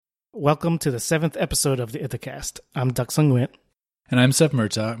Welcome to the 7th episode of the Ithacast. I'm Duck Sung Nguyen. And I'm Seth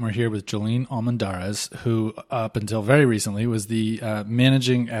Murtaugh, and we're here with Jolene Almendarez, who up until very recently was the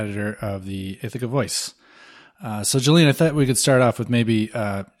managing editor of the Ithaca Voice. So Jolene, I thought we could start off with maybe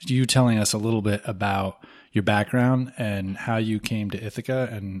you telling us a little bit about your background and how you came to Ithaca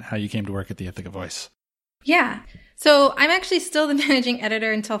and how you came to work at the Ithaca Voice. Yeah. So I'm actually still the managing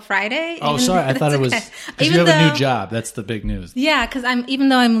editor until Friday. Oh, sorry. I thought it was because you have a new job. That's the big news. Yeah, because even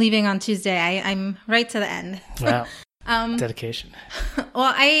though I'm leaving on Tuesday, I'm right to the end. Wow. Dedication.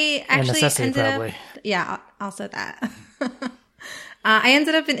 Well, I actually ended up. Yeah, also that. I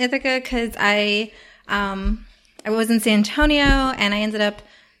ended up in Ithaca because I was in San Antonio and I ended up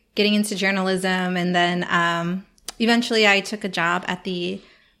getting into journalism, and then eventually I took a job at the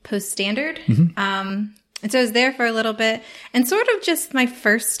Post-Standard. Mm-hmm. And so I was there for a little bit, and sort of just my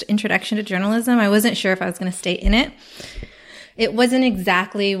first introduction to journalism. I wasn't sure if I was going to stay in it. It wasn't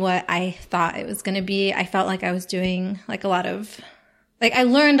exactly what I thought it was going to be. I felt like I was doing like a lot of, like I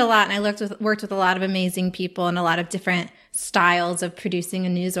learned a lot, and I worked with a lot of amazing people and a lot of different styles of producing a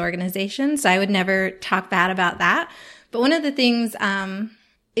news organization. So I would never talk bad about that. But one of the things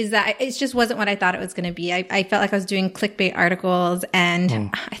is that it just wasn't what I thought it was going to be. I felt like I was doing clickbait articles,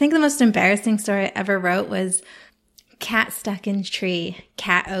 and I think the most embarrassing story I ever wrote was cat stuck in tree,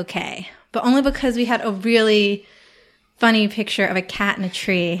 cat okay. But only because we had a really funny picture of a cat in a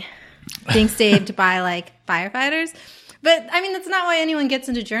tree being saved by like firefighters. But I mean, that's not why anyone gets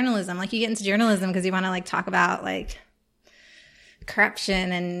into journalism. Like, you get into journalism because you want to like talk about like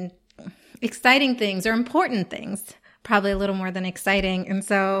corruption and exciting things or important things. Probably a little more than exciting. And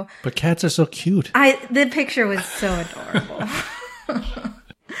so, but cats are so cute. The picture was so adorable.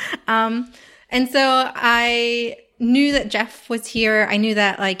 And so I knew that Jeff was here. I knew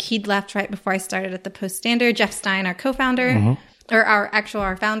that like he'd left right before I started at the Post-Standard. Jeff Stein, our co-founder, or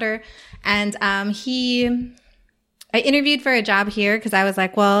our founder. And I interviewed for a job here because I was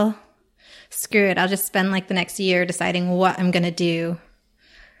like, well, screw it. I'll just spend like the next year deciding what I'm going to do.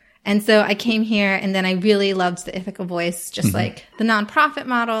 And so I came here, and then I really loved the Ithaca Voice, just like the nonprofit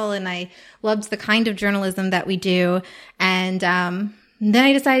model, and I loved the kind of journalism that we do. And then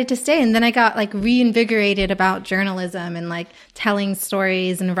I decided to stay, and then I got like reinvigorated about journalism and like telling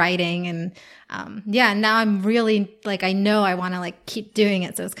stories and writing. And now I'm really like, I know I want to like keep doing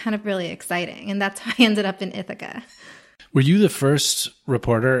it. So it's kind of really exciting. And that's how I ended up in Ithaca. Were you the first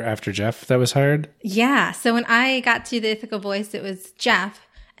reporter after Jeff that was hired? Yeah. So when I got to the Ithaca Voice, it was Jeff.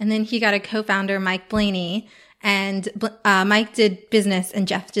 And then he got a co-founder, Mike Blaney, and Mike did business and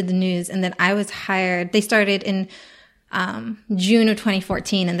Jeff did the news. And then I was hired. They started in June of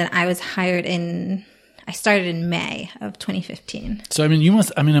 2014, and then I was hired I started in May of 2015. So,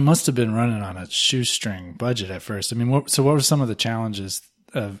 it must have been running on a shoestring budget at first. I mean, what were some of the challenges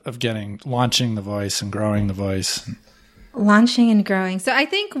of launching the Voice and growing the Voice? Launching and growing. So I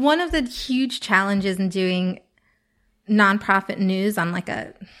think one of the huge challenges in doing nonprofit news on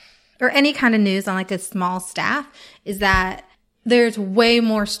or any kind of news on like a small staff is that there's way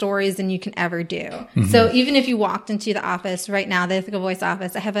more stories than you can ever do. Mm-hmm. So even if you walked into the office right now, the Ithaca Voice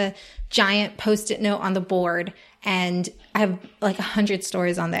office, I have a giant Post-it note on the board, and I have like 100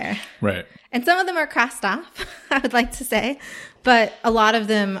 stories on there. Right. And some of them are crossed off, I would like to say, but a lot of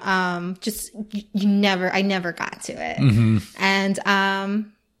them I never got to it. Mm-hmm. And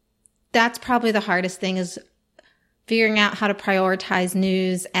that's probably the hardest thing, is figuring out how to prioritize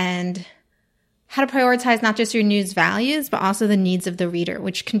news and how to prioritize not just your news values, but also the needs of the reader,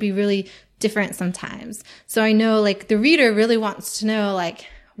 which can be really different sometimes. So I know like the reader really wants to know like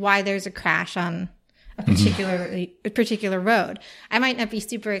why there's a crash on a particular road. I might not be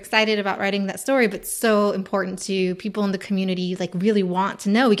super excited about writing that story, but it's so important to people in the community, like really want to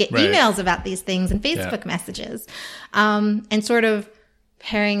know. We get emails about these things and Facebook messages, and sort of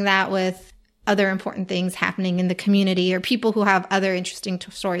pairing that with other important things happening in the community or people who have other interesting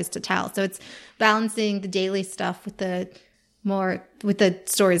stories to tell. So it's balancing the daily stuff with the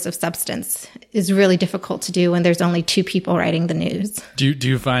stories of substance is really difficult to do when there's only two people writing the news. Do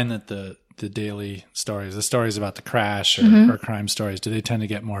you find that the daily stories, the stories about the crash or crime stories, do they tend to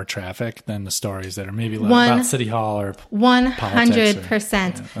get more traffic than the stories that are maybe about City Hall or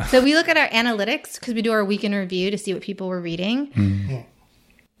 100%? So we look at our analytics because we do our week in review to see what people were reading. Mm-hmm.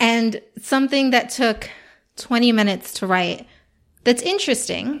 And something that took 20 minutes to write that's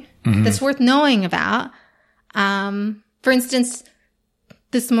interesting, that's worth knowing about. For instance,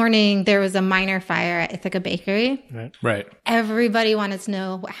 this morning there was a minor fire at Ithaca Bakery. Right. Everybody wanted to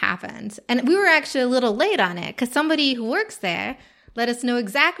know what happened. And we were actually a little late on it because somebody who works there let us know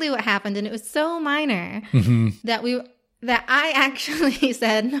exactly what happened. And it was so minor that that I actually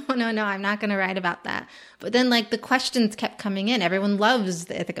said, no, I'm not going to write about that. But then like the questions kept coming in. Everyone loves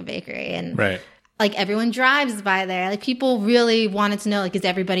the Ithaca Bakery, and like everyone drives by there. Like people really wanted to know, like, is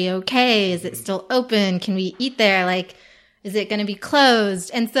everybody okay? Is it still open? Can we eat there? Like, is it going to be closed?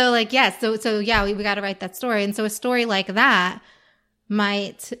 And so like, yeah, so yeah, we got to write that story. And so a story like that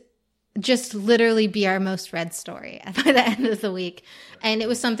might just literally be our most read story by the end of the week. And it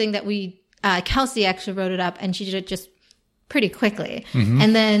was something that Kelsey actually wrote it up, and she did it just pretty quickly.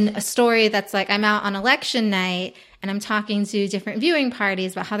 And then a story that's like, I'm out on election night and I'm talking to different viewing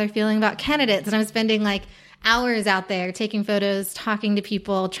parties about how they're feeling about candidates. And I'm spending like hours out there taking photos, talking to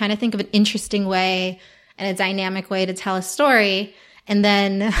people, trying to think of an interesting way and a dynamic way to tell a story. And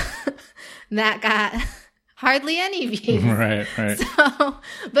then that got hardly any views. Right. So,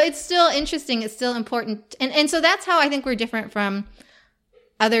 but it's still interesting. It's still important. And so that's how I think we're different from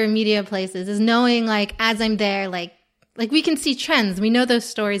other media places, is knowing like, as I'm there, like we can see trends. We know those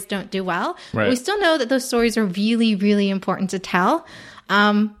stories don't do well, but we still know that those stories are really, really important to tell.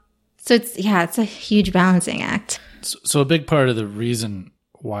 So it's a huge balancing act. So a big part of the reason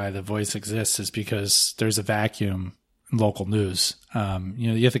why The Voice exists is because there's a vacuum in local news.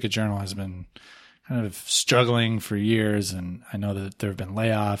 The Ithaca Journal has been kind of struggling for years, and I know that there have been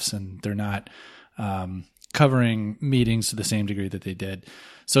layoffs, and they're not covering meetings to the same degree that they did.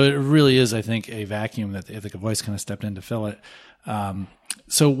 So it really is, I think, a vacuum that the Ithaca Voice kind of stepped in to fill it.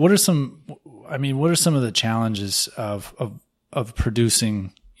 So what are some of the challenges of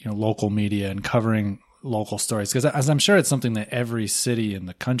producing, local media and covering local stories? Because as I'm sure it's something that every city in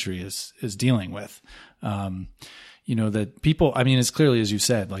the country is dealing with. That people, as clearly as you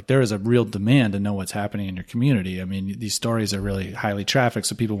said, like there is a real demand to know what's happening in your community. These stories are really highly trafficked,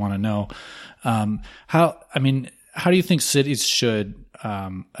 so people want to know. How do you think cities should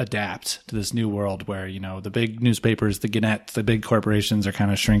adapt to this new world where, the big newspapers, the Gannett, the big corporations are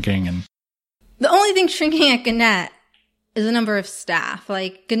kind of shrinking? And the only thing shrinking at Gannett is the number of staff.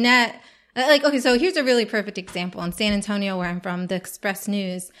 Like Gannett, so here's a really perfect example. In San Antonio, where I'm from, the Express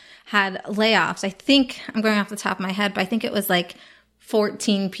News had layoffs. I think, I'm going off the top of my head, but I think it was like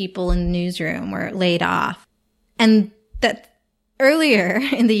 14 people in the newsroom were laid off. And that earlier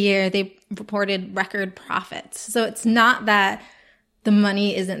in the year, they reported record profits. So it's not that the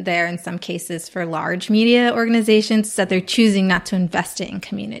money isn't there in some cases for large media organizations, it's that they're choosing not to invest it in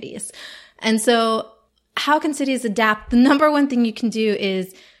communities. And so how can cities adapt? The number one thing you can do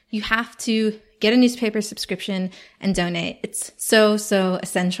is you have to get a newspaper subscription and donate. It's so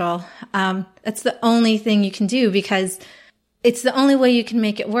essential. That's the only thing you can do, because it's the only way you can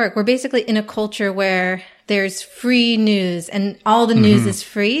make it work. We're basically in a culture where there's free news and all the news is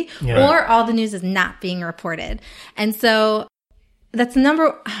free, or all the news is not being reported. And so that's I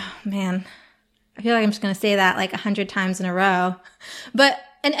feel like I'm just going to say that like 100 times in a row, but,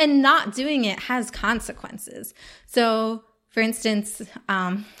 and not doing it has consequences. So for instance,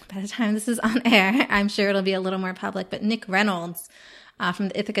 by the time this is on air, I'm sure it'll be a little more public, but Nick Reynolds from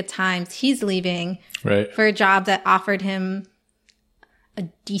the Ithaca Times, he's leaving for a job that offered him a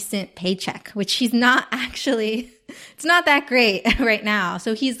decent paycheck, which he's not actually, it's not that great right now.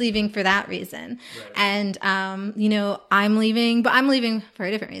 So he's leaving for that reason. And, I'm leaving, but I'm leaving for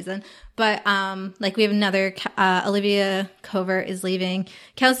a different reason. But, we have another, Olivia Covert is leaving.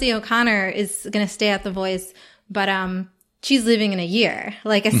 Kelsey O'Connor is going to stay at The Voice, but, she's leaving in a year.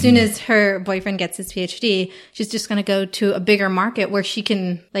 Like as soon as her boyfriend gets his PhD, she's just going to go to a bigger market where she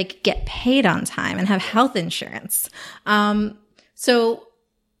can like get paid on time and have health insurance. So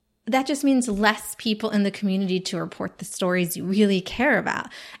that just means less people in the community to report the stories you really care about.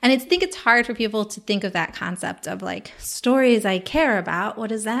 And I think it's hard for people to think of that concept of like stories I care about. What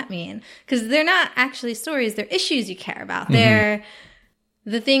does that mean? Because they're not actually stories. They're issues you care about. They're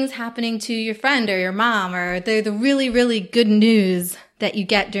the things happening to your friend or your mom, or they're the really, really good news that you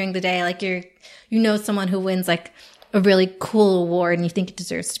get during the day. Like someone who wins like a really cool award and you think it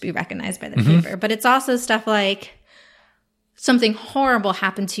deserves to be recognized by the paper. But it's also stuff like something horrible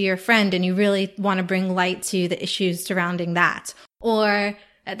happened to your friend and you really want to bring light to the issues surrounding that. Or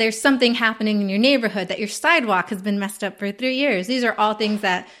there's something happening in your neighborhood, that your sidewalk has been messed up for 3 years. These are all things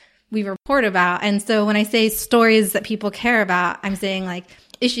that we report about. And so when I say stories that people care about, I'm saying like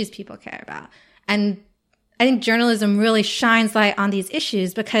issues people care about. And I think journalism really shines light on these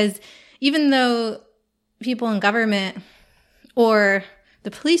issues, because even though people in government or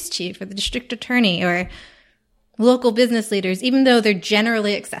the police chief or the district attorney or local business leaders, even though they're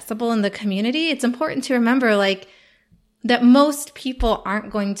generally accessible in the community, it's important to remember like that most people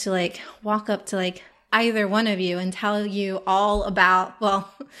aren't going to like walk up to like either one of you and tell you all about, well,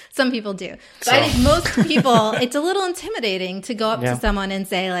 Some people do. But I think most people, it's a little intimidating to go up to someone and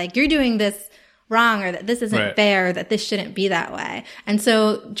say, like, you're doing this wrong, or that this isn't fair, or that this shouldn't be that way. And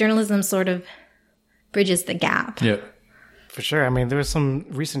so journalism sort of bridges the gap. Yeah. For sure. I mean, there was some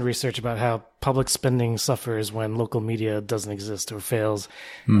recent research about how public spending suffers when local media doesn't exist or fails.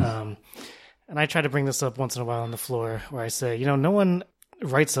 And I try to bring this up once in a while on the floor where I say, no one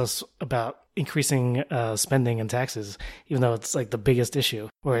writes us about increasing spending and taxes, even though it's like the biggest issue,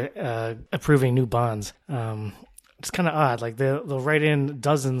 or approving new bonds. It's kind of odd. Like they'll write in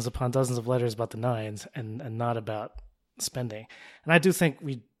dozens upon dozens of letters about the nines and not about spending. And I do think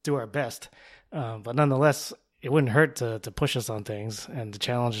we do our best, but nonetheless, it wouldn't hurt to push us on things and to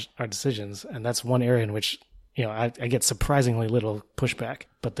challenge our decisions. And that's one area in which, I get surprisingly little pushback,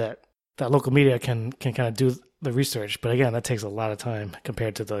 but that local media can kind of do the research. But again, that takes a lot of time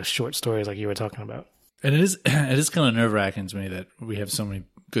compared to the short stories like you were talking about. And it is kind of nerve-wracking to me that we have so many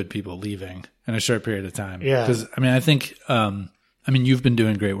good people leaving in a short period of time. Yeah. Because, I think, you've been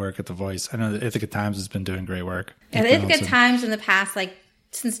doing great work at The Voice. I know that Ithaca Times has been doing great work. And the Ithaca Times in the past, like,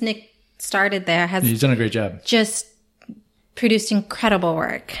 since Nick started there, he's done a great job. Just produced incredible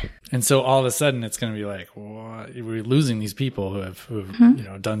work. And so all of a sudden it's going to be like, well, we're losing these people who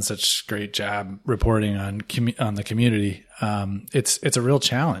have done such great job reporting on the community. It's a real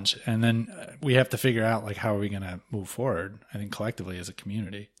challenge. And then we have to figure out, like, how are we going to move forward, I think, collectively as a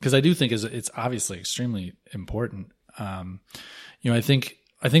community? Because I do think it's obviously extremely important. I think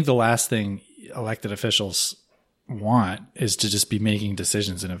the last thing elected officials want is to just be making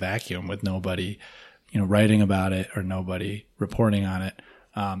decisions in a vacuum with nobody, writing about it or nobody reporting on it.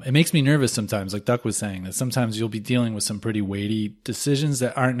 It makes me nervous sometimes, like Duck was saying, that sometimes you'll be dealing with some pretty weighty decisions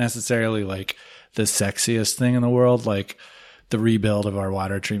that aren't necessarily like the sexiest thing in the world, like the rebuild of our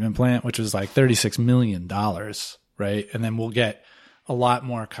water treatment plant, which was like $36 million, right? And then we'll get a lot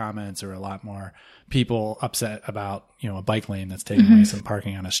more comments or a lot more people upset about, a bike lane that's taking away some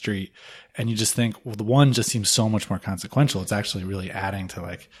parking on a street. And you just think, well, the one just seems so much more consequential. It's actually really adding to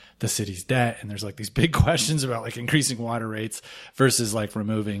like the city's debt. And there's like these big questions about like increasing water rates versus like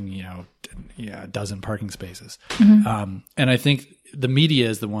removing, a dozen parking spaces. And I think the media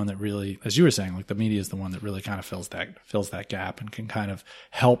is the one that really, as you were saying, like the media is the one that really kind of fills that gap and can kind of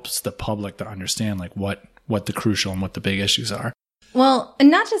helps the public to understand like what the crucial and what the big issues are. Well, and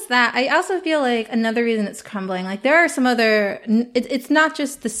not just that, I also feel like another reason it's crumbling, like there are some other, it's not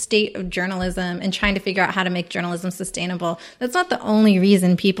just the state of journalism and trying to figure out how to make journalism sustainable. That's not the only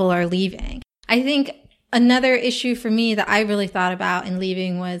reason people are leaving. I think another issue for me that I really thought about in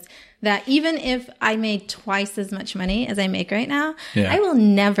leaving was that even if I made twice as much money as I make right now, I will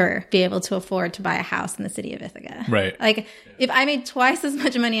never be able to afford to buy a house in the city of Ithaca. Right. Like if I made twice as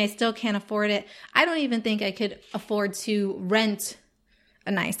much money, I still can't afford it. I don't even think I could afford to rent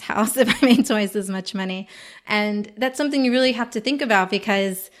a nice house if I made twice as much money. And that's something you really have to think about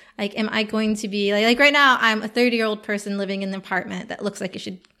because like, am I going to be like right now I'm a 30-year-old person living in an apartment that looks like it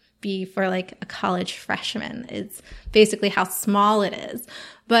should be for like a college freshman. It's basically how small it is.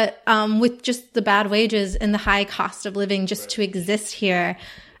 But with just the bad wages and the high cost of living just to exist here,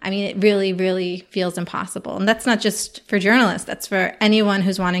 I mean, it really, really feels impossible. And that's not just for journalists. That's for anyone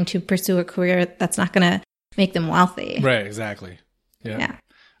who's wanting to pursue a career that's not going to make them wealthy. Right, exactly. Yeah.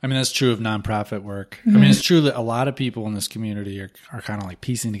 I mean, that's true of nonprofit work. I mean, it's true that a lot of people in this community are kind of like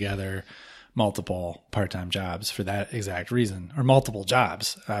piecing together multiple part-time jobs for that exact reason, or multiple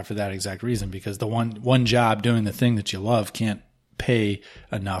jobs for that exact reason, because the one job doing the thing that you love can't pay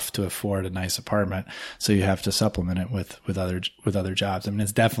enough to afford a nice apartment. So you have to supplement it with other jobs. I mean,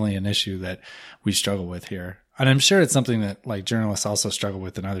 it's definitely an issue that we struggle with here. And I'm sure it's something that like journalists also struggle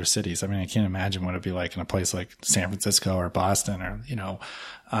with in other cities. I mean, I can't imagine what it'd be like in a place like San Francisco or Boston or,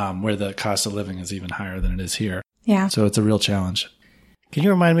 where the cost of living is even higher than it is here. Yeah. So it's a real challenge. Can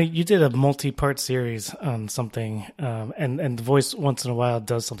you remind me, you did a multi-part series on something, and The Voice once in a while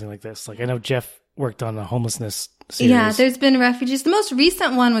does something like this. Like I know Jeff worked on a homelessness series. Yeah, there's been refugees. The most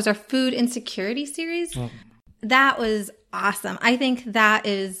recent one was our food insecurity series. That was awesome. I think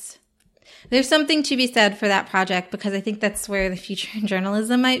there's something to be said for that project because I think that's where the future in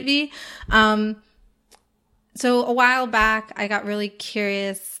journalism might be. So a while back, I got really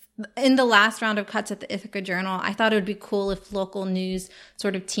curious. In the last round of cuts at the Ithaca Journal, I thought it would be cool if local news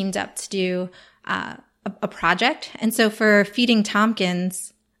sort of teamed up to do a project. And so for Feeding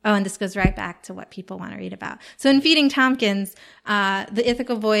Tompkins, and this goes right back to what people want to read about. So in Feeding Tompkins, the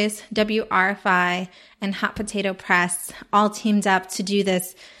Ithaca Voice, WRFI, and Hot Potato Press all teamed up to do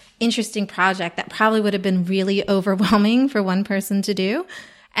this interesting project that probably would have been really overwhelming for one person to do.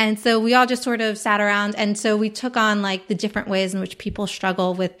 And so we all just sort of sat around. And so we took on like the different ways in which people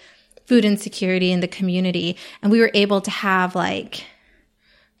struggle with food insecurity in the community. And we were able to have like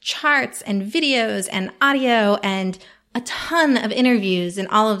charts and videos and audio and a ton of interviews in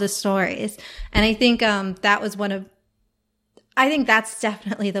all of the stories. And I think I think that's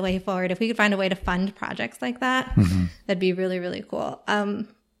definitely the way forward. If we could find a way to fund projects like that, that'd be really, really cool.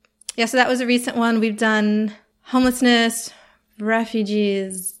 Yeah, so that was a recent one. We've done homelessness,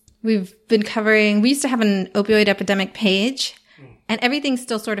 refugees. We've been covering, we used to have an opioid epidemic page, and everything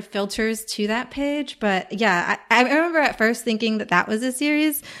still sort of filters to that page. But yeah, I remember at first thinking that was a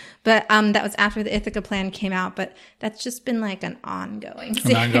series, but that was after the Ithaca plan came out. But that's just been like an ongoing series.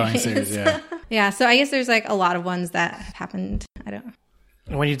 An ongoing series, yeah. Yeah, so I guess there's like a lot of ones that have happened. I don't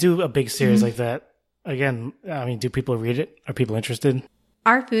know. When you do a big series like that, again, I mean, do people read it? Are people interested?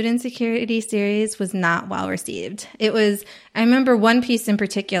 Our food insecurity series was not well received. I remember one piece in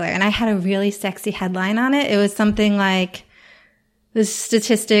particular, and I had a really sexy headline on it. It was something like the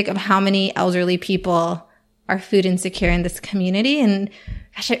statistic of how many elderly people are food insecure in this community. And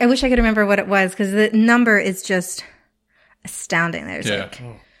gosh, I wish I could remember what it was, because the number is just astounding. There's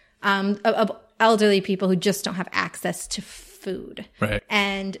of elderly people who just don't have access to food. Right.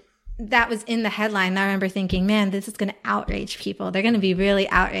 And that was in the headline. And I remember thinking, man, this is going to outrage people. They're going to be really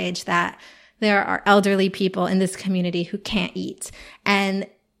outraged that there are elderly people in this community who can't eat. And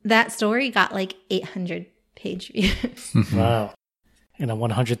that story got like 800 page views. Wow. In a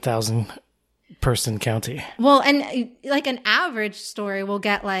 100,000 person county. Well, and like an average story will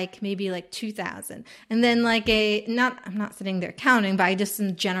get like maybe like 2,000. And then like I'm not sitting there counting, but I just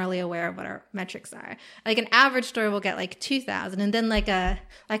am generally aware of what our metrics are. Like an average story will get like 2,000, and then like a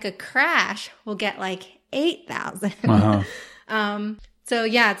crash will get like 8,000. So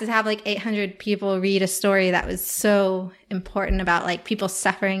yeah, to have like 800 people read a story that was so important about like people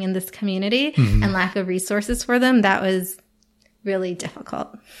suffering in this community and lack of resources for them, that was really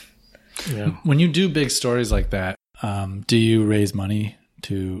difficult. Yeah. When you do big stories like that, do you raise money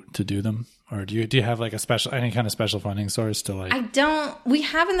to do them, or do you have like any kind of special funding source to like? We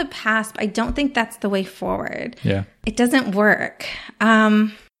have in the past, but I don't think that's the way forward. Yeah, it doesn't work.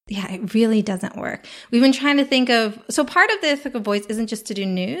 Yeah, it really doesn't work. We've been trying to think of, so part of the Ithaca Voice isn't just to do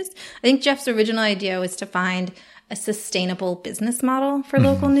news. I think Jeff's original idea was to find a sustainable business model for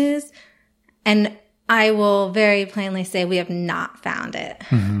local news, and I will very plainly say we have not found it.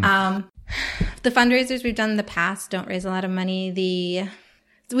 The fundraisers we've done in the past don't raise a lot of money.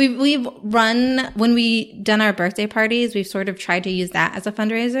 We've run, when we've done our birthday parties, we've sort of tried to use that as a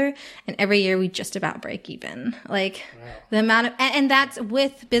fundraiser. And every year we just about break even. Like the amount of, and that's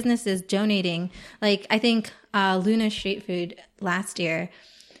with businesses donating. Like I think Luna Street Food last year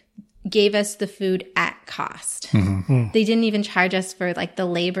gave us the food at cost. They didn't even charge us for like the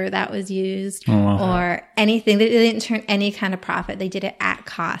labor that was used or anything. They didn't turn any kind of profit. They did it at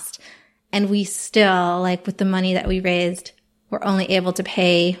cost. And we still, like with the money that we raised, were only able to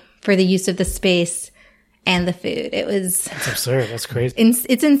pay for the use of the space and the food. That's absurd. That's crazy.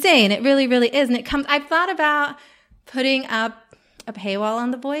 It's insane. It really, really is. And I've thought about putting up a paywall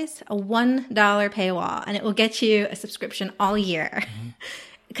on The Voice, a $1 paywall, and it will get you a subscription all year.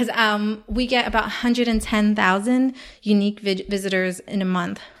 Because we get about 110,000 unique visitors in a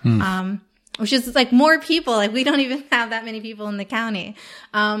month, which is like more people. Like we don't even have that many people in the county.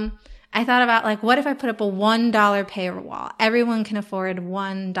 I thought about like, what if I put up a $1 paywall? Everyone can afford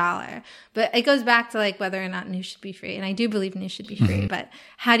 $1. But it goes back to like whether or not news should be free. And I do believe news should be free. But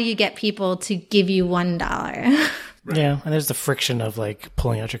how do you get people to give you $1? Yeah, and there's the friction of like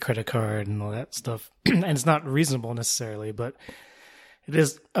pulling out your credit card and all that stuff. And it's not reasonable necessarily, but it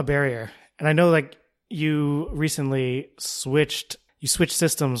is a barrier. And I know like you recently switched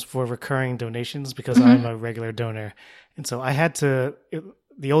systems for recurring donations because I'm a regular donor. And so I had to,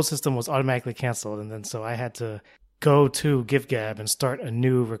 the old system was automatically canceled. And then so I had to go to GiveGab and start a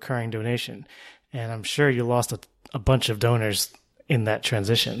new recurring donation. And I'm sure you lost a bunch of donors in that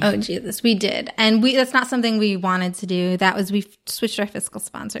transition. Oh, Jesus, we did. And that's not something we wanted to do. we switched our fiscal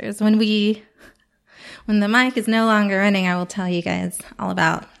sponsors. When the mic is no longer running, I will tell you guys all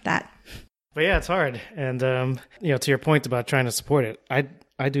about that. But yeah, it's hard. And, to your point about trying to support it,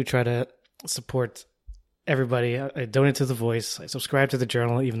 I do try to support everybody. I donate to The Voice. I subscribe to the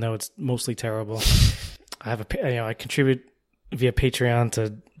Journal, even though it's mostly terrible. I contribute via Patreon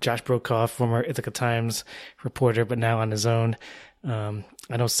to Josh Brokaw, former Ithaca Times reporter, but now on his own. I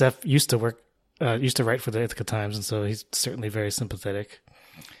know Seth used to write for the Ithaca Times, and so he's certainly very sympathetic.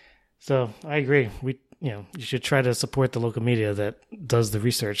 So I agree. You should try to support the local media that does the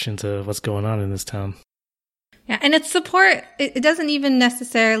research into what's going on in this town. Yeah, and it's support. It doesn't even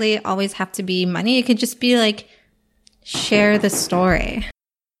necessarily always have to be money. It could just be like, share the story.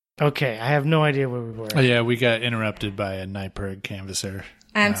 Okay, I have no idea where we were. Oh, yeah, we got interrupted by a NYPIRG canvasser.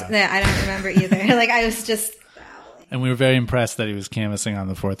 I don't remember either. Like, I was just... And we were very impressed that he was canvassing on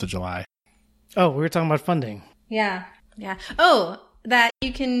the 4th of July. Oh, we were talking about funding. Yeah. Oh, that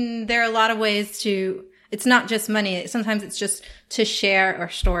you can... There are a lot of ways to... It's not just money. Sometimes it's just to share our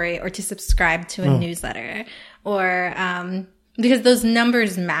story or to subscribe to a newsletter. Or... because those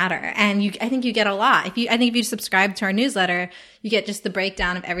numbers matter, and I think you get a lot. I think if you subscribe to our newsletter, you get just the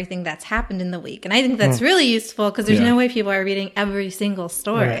breakdown of everything that's happened in the week, and I think that's really useful because there's no way people are reading every single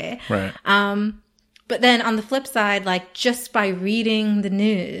story. Right. But then on the flip side, like just by reading the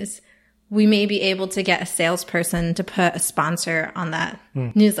news, we may be able to get a salesperson to put a sponsor on that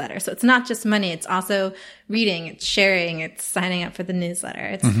newsletter. So it's not just money; it's also reading, it's sharing, it's signing up for the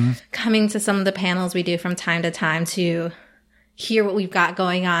newsletter, it's coming to some of the panels we do from time to time to hear what we've got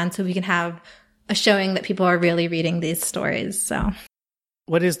going on so we can have a showing that people are really reading these stories. So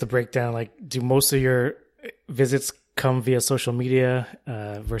what is the breakdown? Like, do most of your visits come via social media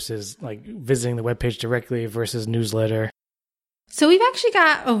versus like visiting the webpage directly versus newsletter? So we've actually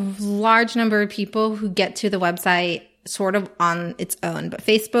got a large number of people who get to the website sort of on its own, but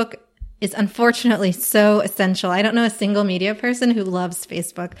Facebook is unfortunately so essential. I don't know a single media person who loves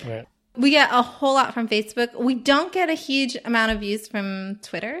Facebook. Right. We get a whole lot from Facebook. We don't get a huge amount of views from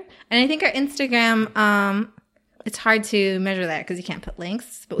Twitter. And I think our Instagram, it's hard to measure that because you can't put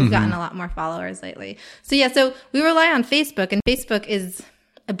links, but we've gotten a lot more followers lately. So yeah, so we rely on Facebook, and Facebook is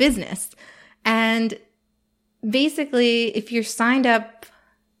a business. And basically, if you're signed up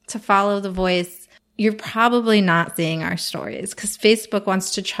to follow The Voice, you're probably not seeing our stories because Facebook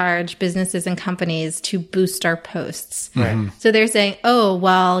wants to charge businesses and companies to boost our posts. Right. So they're saying, oh,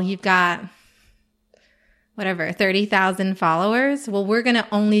 well, you've got whatever, 30,000 followers. Well, we're going to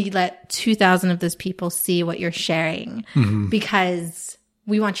only let 2,000 of those people see what you're sharing because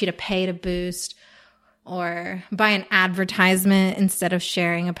we want you to pay to boost or buy an advertisement instead of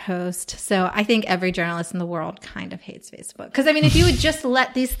sharing a post. So I think every journalist in the world kind of hates Facebook. Because, I mean, if you would just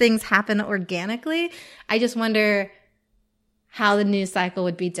let these things happen organically, I just wonder how the news cycle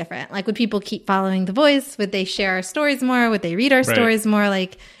would be different. Like, would people keep following The Voice? Would they share our stories more? Would they read our stories more?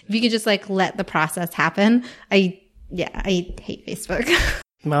 Like, if you could just, like, let the process happen. I hate Facebook.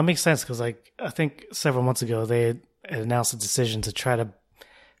 Well, it makes sense because, like, I think several months ago they had announced a decision to try to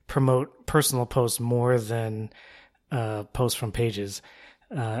promote personal posts more than posts from pages.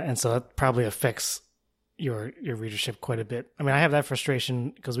 And so that probably affects your readership quite a bit. I mean, I have that frustration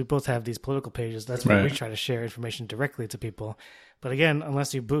because we both have these political pages. That's where we try to share information directly to people. But again,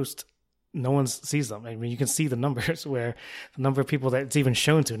 unless you boost, no one sees them. I mean, you can see the numbers where the number of people that it's even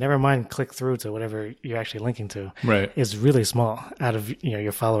shown to, never mind click through to whatever you're actually linking to, is really small out of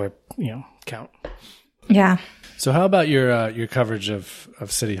your follower count. Yeah. So how about your coverage of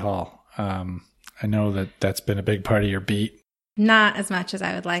City Hall? I know that's been a big part of your beat. Not as much as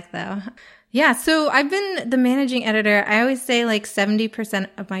I would like, though. Yeah, so I've been the managing editor. I always say like 70%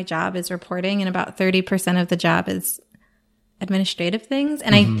 of my job is reporting and about 30% of the job is administrative things.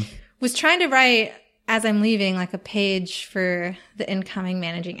 And I was trying to write, as I'm leaving, like a page for the incoming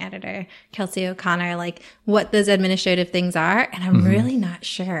managing editor, Kelsey O'Connor, like what those administrative things are. And I'm really not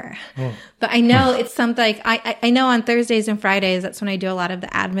sure. But I know it's something like, I know on Thursdays and Fridays, that's when I do a lot of the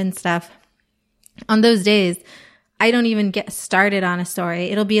admin stuff. On those days, I don't even get started on a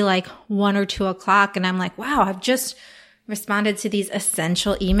story. It'll be like 1 or 2 o'clock. And I'm like, wow, I've just responded to these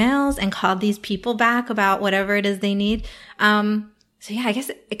essential emails and called these people back about whatever it is they need. So yeah, I guess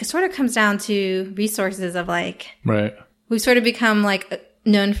it sort of comes down to resources of like, we've sort of become like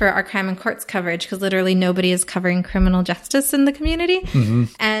known for our crime and courts coverage because literally nobody is covering criminal justice in the community.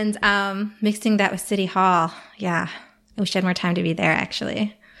 And mixing that with City Hall. Yeah. I wish I had more time to be there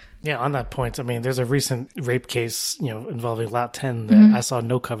actually. Yeah, on that point, I mean, there's a recent rape case, involving Lot 10 that I saw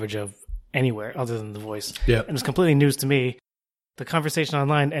no coverage of anywhere other than The Voice. Yeah. And it was completely news to me. The conversation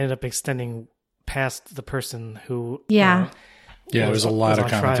online ended up extending past the person who... there was a lot of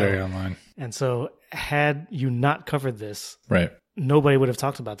commentary online. And so had you not covered this, nobody would have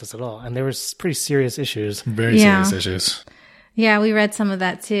talked about this at all. And there was pretty serious issues. Very serious issues. Yeah, we read some of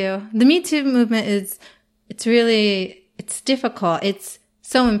that too. The Me Too movement it's difficult. It's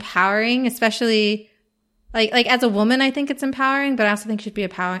so empowering, especially like as a woman, I think it's empowering, but I also think it should be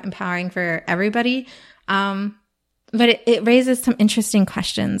empowering for everybody. But it raises some interesting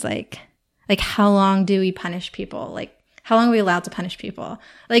questions like how long do we punish people? Like how long are we allowed to punish people?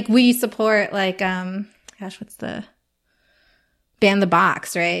 Like we support what's the ban the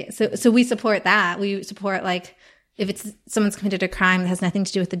box, right? So we support that. We support, like, if it's someone's committed a crime that has nothing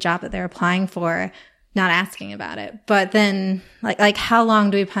to do with the job that they're applying for, not asking about it. But then, like how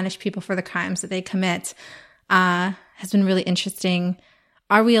long do we punish people for the crimes that they commit? Has been really interesting.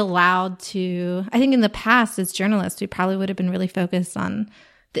 Are we allowed to? I think in the past, as journalists, we probably would have been really focused on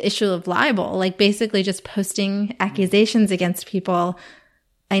the issue of libel, like basically just posting accusations against people.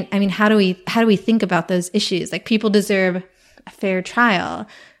 I mean, how do we think about those issues? Like, people deserve a fair trial,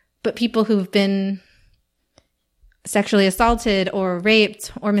 but people who've been sexually assaulted or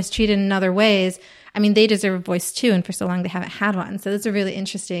raped or mistreated in other ways, I mean, they deserve a voice too. And for so long, they haven't had one. So those are really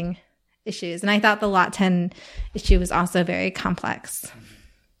interesting issues. And I thought the Lot 10 issue was also very complex.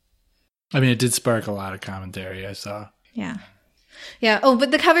 I mean, it did spark a lot of commentary, I saw. Yeah. Yeah. Oh,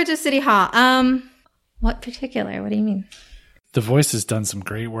 but the coverage of City Hall. What particular? What do you mean? The Voice has done some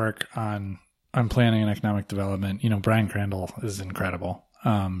great work on planning and economic development. You know, Brian Crandall is incredible.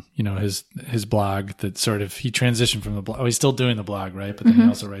 You know, his blog that sort of, he transitioned from the blog. Oh, he's still doing the blog, right? But then he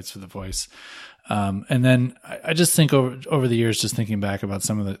also writes for The Voice. And then I just think over the years, just thinking back about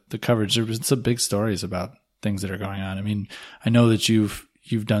some of the coverage, there was some big stories about things that are going on. I mean, I know that you've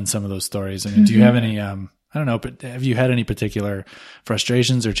done some of those stories. I mean, do you have any, I don't know, but have you had any particular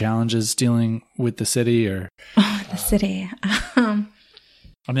frustrations or challenges dealing with the city or? Oh, the city.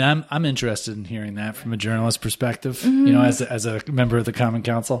 I mean, I'm interested in hearing that from a journalist perspective, you know, as a member of the Common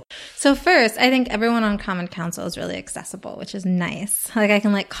Council. So first, I think everyone on Common Council is really accessible, which is nice. Like, I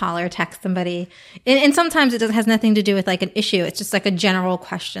can like call or text somebody. And sometimes it has nothing to do with like an issue. It's just like a general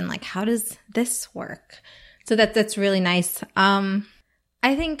question, like, how does this work? So that's really nice.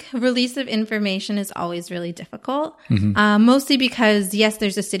 I think release of information is always really difficult, mostly because, yes,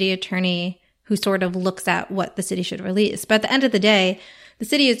 there's a city attorney who sort of looks at what the city should release. But at the end of the day, the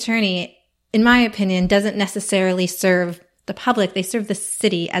city attorney, in my opinion, doesn't necessarily serve the public. They serve the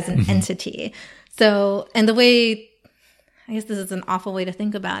city as an entity. So, and the way, I guess this is an awful way to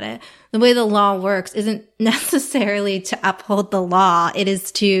think about it, the way the law works isn't necessarily to uphold the law. It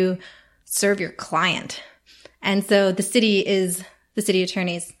is to serve your client. And so the city is the city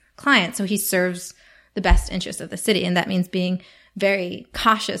attorney's client. So he serves the best interest of the city. And that means being very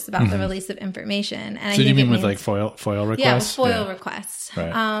cautious about the release of information. And so do you mean with like FOIL requests? Yeah, with FOIL requests.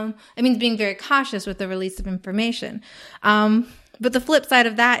 Right. It means being very cautious with the release of information. But the flip side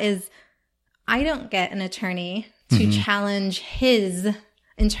of that is I don't get an attorney to challenge his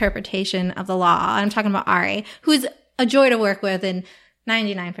interpretation of the law. I'm talking about Ari, who's a joy to work with in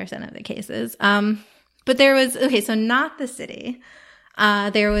 99% of the cases. But there was, okay, so not the city.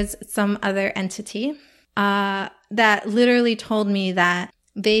 There was some other entity that literally told me that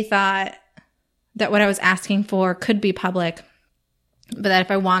they thought that what I was asking for could be public, but that if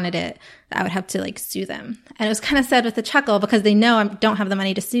I wanted it, I would have to like sue them. And it was kind of said with a chuckle because they know I don't have the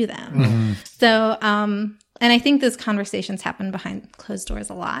money to sue them. So, and I think those conversations happen behind closed doors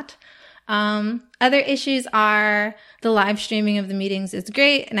a lot. Other issues are the live streaming of the meetings is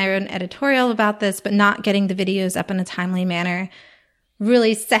great. And I wrote an editorial about this, but not getting the videos up in a timely manner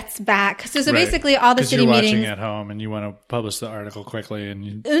really sets back. So right. Basically all the city meetings. You're watching at home and you want to publish the article quickly and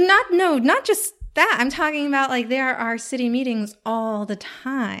you... Not just that. I'm talking about like there are city meetings all the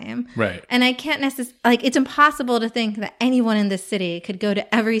time. Right. And I can't necessarily, like, it's impossible to think that anyone in this city could go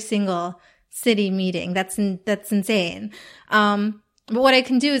to every single city meeting. That's insane. But what I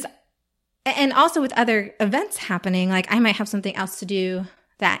can do is, and also with other events happening, like I might have something else to do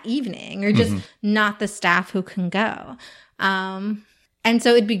that evening or just not the staff who can go. And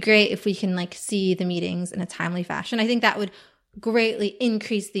so it'd be great if we can like see the meetings in a timely fashion. I think that would greatly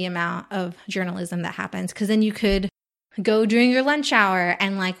increase the amount of journalism that happens because then you could go during your lunch hour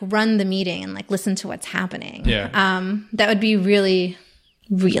and like run the meeting and like listen to what's happening. Yeah. That would be really,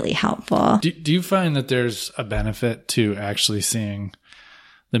 really helpful. Do you find that there's a benefit to actually seeing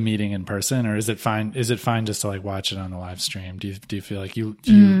the meeting in person, or is it fine just to like watch it on the live stream? Do you feel like do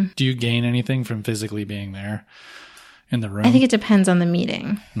you gain anything from physically being there in the room? I think it depends on the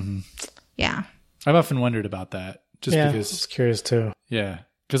meeting. Yeah. I've often wondered about that because I was curious too. Yeah.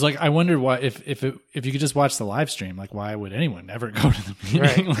 Because like I wondered why if you could just watch the live stream, like why would anyone ever go to the meeting?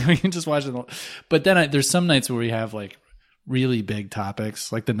 Right. Like we can just watch it. But then there's some nights where we have like really big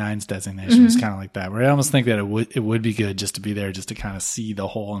topics, like the Nines designation is kind of like that, where I almost think that it would be good just to be there, just to kind of see the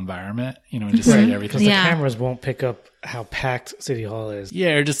whole environment, and just see everything. Because the cameras won't pick up how packed City Hall is.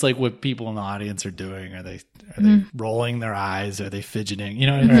 Yeah, or just like what people in the audience are doing. Are they rolling their eyes? Are they fidgeting?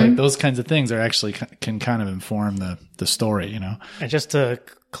 Like those kinds of things are actually can kind of inform the story. And just to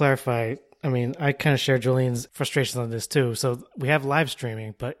clarify, I mean, I kind of share Jolene's frustrations on this too. So we have live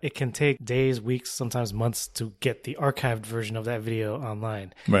streaming, but it can take days, weeks, sometimes months to get the archived version of that video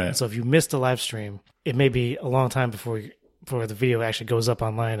online. Right. And so if you missed a live stream, it may be a long time before the video actually goes up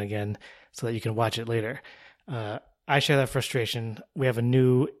online again so that you can watch it later. I share that frustration. We have a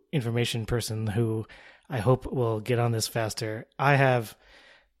new information person who I hope will get on this faster. I have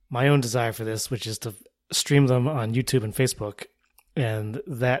my own desire for this, which is to stream them on YouTube and Facebook, and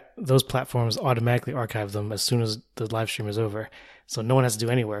that those platforms automatically archive them as soon as the live stream is over, so no one has to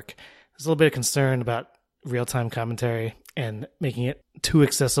do any work. There's a little bit of concern about real-time commentary and making it too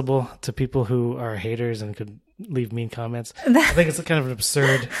accessible to people who are haters and could leave mean comments. I think it's kind of an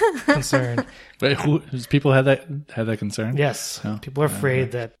absurd concern. But people have that concern? Yes. Oh, people are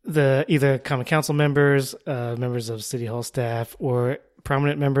afraid that the either common council members, members of city hall staff, or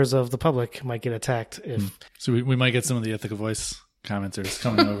prominent members of the public might get attacked if... So we might get some of the Ethical Voice commenters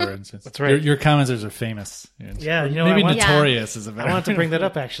coming over. And That's right. Your commenters are famous. Yeah, maybe notorious is a better. I wanted to bring that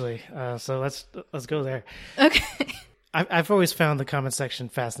up actually. So let's go there. Okay. I've always found the comment section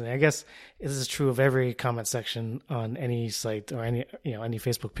fascinating. I guess this is true of every comment section on any site or any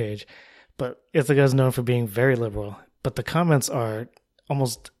Facebook page. But Ithaca is known for being very liberal. But the comments are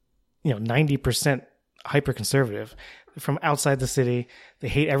almost 90% hyper conservative. From outside the city, they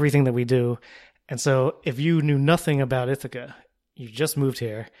hate everything that we do. And so if you knew nothing about Ithaca, you just moved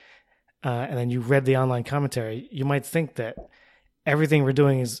here, and then you read the online commentary, you might think that everything we're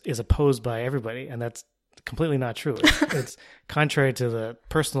doing is opposed by everybody, and that's completely not true. It's contrary to the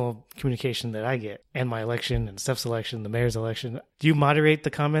personal communication that I get, and my election, and Steph's election, the mayor's election. Do you moderate the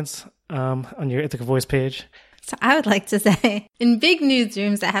comments on your Ithaca Voice page? So I would like to say, in big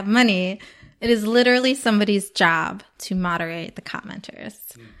newsrooms that have money, it is literally somebody's job to moderate the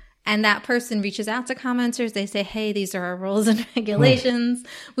commenters. And that person reaches out to commenters. They say, hey, these are our rules and regulations.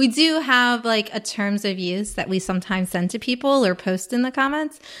 We do have like a terms of use that we sometimes send to people or post in the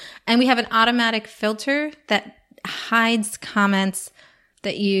comments. And we have an automatic filter that hides comments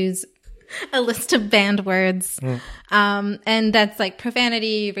that use a list of banned words. And that's like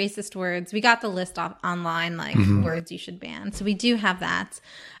profanity, racist words. We got the list off online, like words you should ban. So we do have that.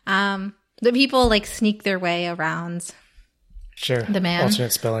 The people like sneak their way around. Sure. The man.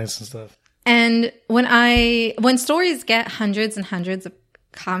 Alternate spellings and stuff. And when stories get hundreds and hundreds of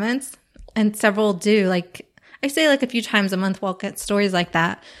comments, and several do, like I say like a few times a month we'll get stories like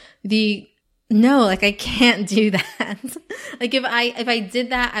that. I can't do that. Like if I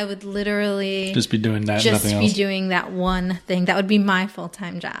did that, I would literally just be doing that. Doing that one thing. That would be my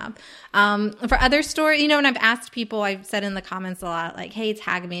full-time job. For other stories, when I've asked people, I've said in the comments a lot, like, hey,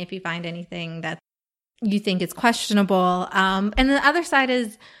 tag me if you find anything that you think is questionable. And the other side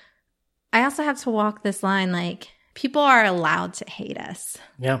is I also have to walk this line. Like people are allowed to hate us.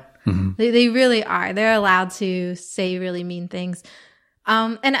 Yeah. They really are. They're allowed to say really mean things.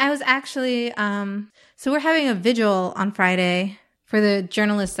 And I was actually, so we're having a vigil on Friday for the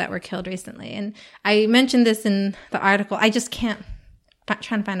journalists that were killed recently. And I mentioned this in the article. I just can't,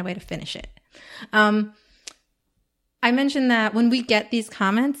 trying to find a way to finish it. I mentioned that when we get these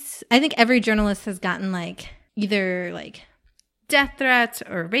comments, I think every journalist has gotten like either like death threats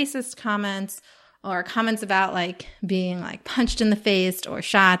or racist comments or comments about like being like punched in the face or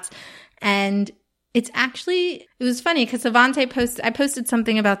shot. And it was funny because I posted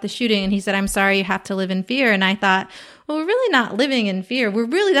something about the shooting and he said, I'm sorry you have to live in fear. And I thought, well, we're really not living in fear.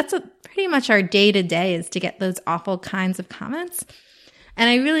 That's pretty much our day to day is to get those awful kinds of comments. And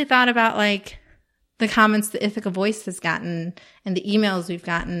I really thought about like the comments the Ithaca Voice has gotten and the emails we've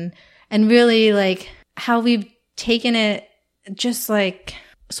gotten and really like how we've taken it just like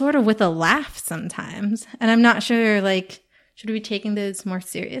sort of with a laugh sometimes. And I'm not sure like, should we be taking those more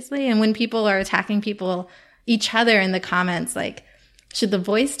seriously? And when people are attacking each other in the comments, like, should the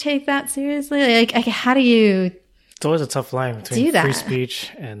Voice take that seriously? Like how do you? It's always a tough line between free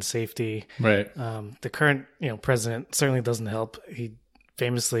speech and safety. Right. The current, president certainly doesn't help. He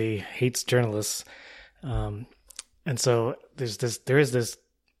famously hates journalists, and so there is this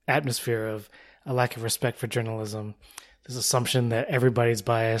atmosphere of a lack of respect for journalism. This assumption that everybody's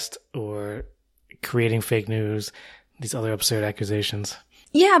biased or creating fake news. These other absurd accusations.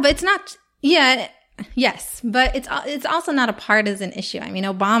 Yeah, but it's not. Yeah, yes, but it's also not a partisan issue. I mean,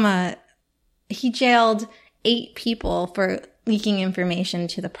 Obama, he jailed 8 people for leaking information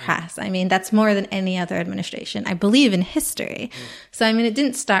to the press. I mean, that's more than any other administration, I believe, in history. So, I mean, it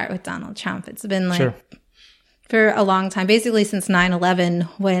didn't start with Donald Trump. It's been like for a long time, basically since 9/11,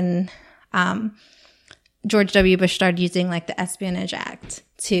 when George W. Bush started using like the Espionage Act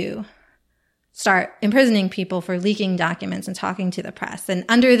to start imprisoning people for leaking documents and talking to the press. And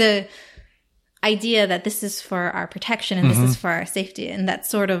under the idea that this is for our protection and this is for our safety. And that's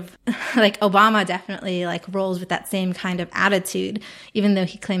sort of like Obama definitely like rolls with that same kind of attitude, even though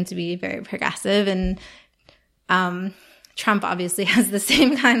he claimed to be very progressive. And Trump obviously has the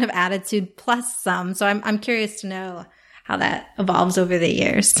same kind of attitude plus some. So I'm curious to know how that evolves over the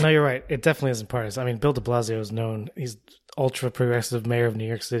years. No, you're right. It definitely isn't partisan. I mean, Bill de Blasio is known. He's ultra progressive mayor of New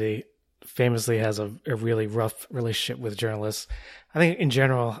York City, famously has a really rough relationship with journalists. I think in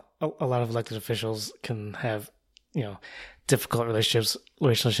general, a lot of elected officials can have, difficult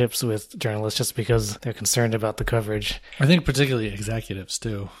relationships with journalists just because they're concerned about the coverage. I think particularly executives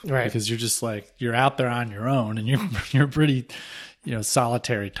too, right? Because you're just like, you're out there on your own and you're a pretty,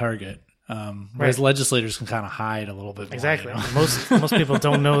 solitary target. Whereas legislators can kind of hide a little bit more. Exactly. Most people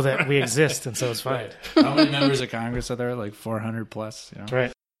don't know that we exist, and so it's fine. How many members of Congress are there? Like 400 plus.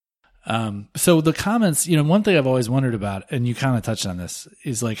 Right. So the comments, one thing I've always wondered about, and you kind of touched on this,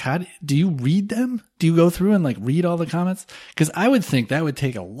 is like, do you read them? Do you go through and like read all the comments? Because I would think that would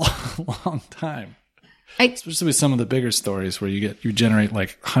take a long time. Especially with some of the bigger stories where you generate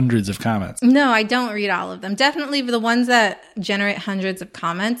like hundreds of comments. No, I don't read all of them. Definitely the ones that generate hundreds of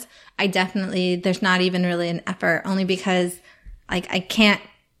comments, there's not even really an effort, only because like I can't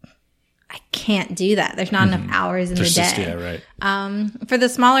do that. There's not enough hours in the day. Right. For the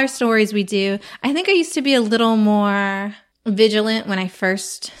smaller stories we do, I think I used to be a little more vigilant when I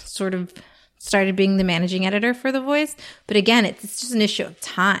first sort of started being the managing editor for The Voice. But again, it's just an issue of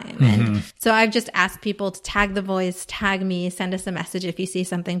time. And so I've just asked people to tag The Voice, tag me, send us a message if you see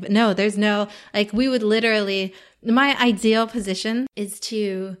something. But no, there's no, like, we would literally, my ideal position is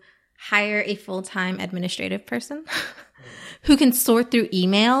to hire a full-time administrative person who can sort through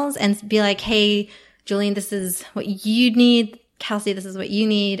emails and be like, hey, Jolene, this is what you need. Kelsey, this is what you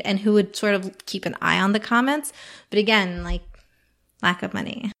need. And who would sort of keep an eye on the comments. But again, like, lack of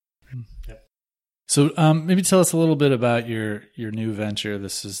money. So maybe tell us a little bit about your new venture.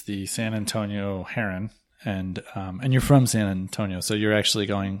 This is the San Antonio Heron, and you're from San Antonio, so you're actually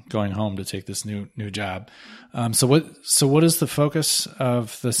going home to take this new job. So what is the focus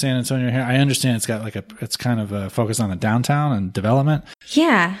of the San Antonio Heron? I understand it's got it's kind of a focus on the downtown and development.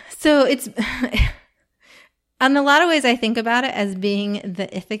 Yeah, so it's in a lot of ways I think about it as being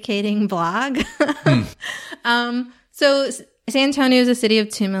the Ithacating blog. So San Antonio is a city of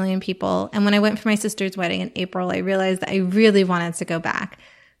 2 million people. And when I went for my sister's wedding in April, I realized that I really wanted to go back.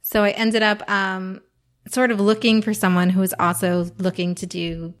 So I ended up sort of looking for someone who was also looking to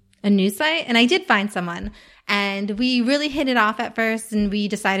do a news site. And I did find someone. And we really hit it off at first. And we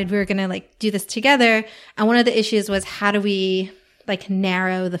decided we were going to do this together. And one of the issues was, how do we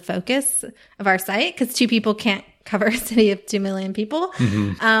narrow the focus of our site? Because 2 people can't cover a city of 2 million people.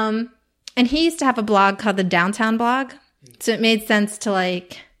 And he used to have a blog called the Downtown Blog. So it made sense to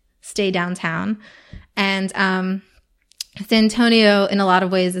stay downtown. And San Antonio in a lot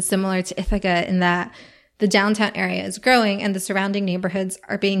of ways is similar to Ithaca in that the downtown area is growing and the surrounding neighborhoods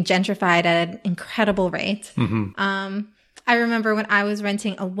are being gentrified at an incredible rate. I remember when I was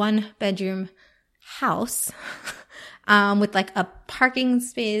renting a 1-bedroom house with a parking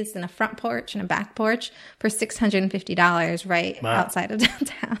space and a front porch and a back porch for $650 outside of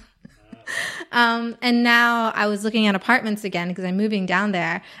downtown. And now I was looking at apartments again because I'm moving down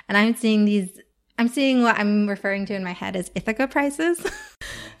there, and I'm seeing what I'm referring to in my head as Ithaca prices.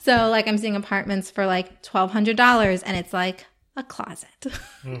 So I'm seeing apartments for $1,200, and it's like a closet.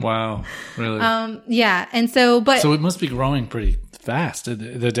 Wow. Really? Yeah. And so it must be growing pretty fast,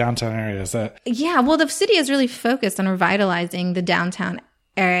 the downtown area. Is that? Yeah. Well, the city is really focused on revitalizing the downtown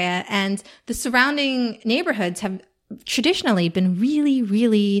area, and the surrounding neighborhoods have traditionally been really,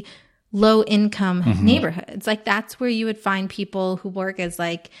 really low income neighborhoods. That's where you would find people who work as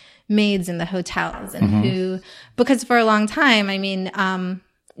maids in the hotels and because for a long time,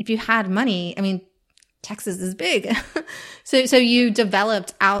 if you had money, Texas is big. So you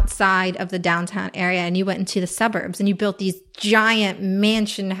developed outside of the downtown area and you went into the suburbs and you built these giant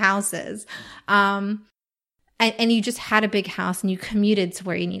mansion houses. And you just had a big house and you commuted to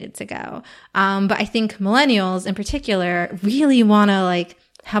where you needed to go. But I think millennials in particular really want to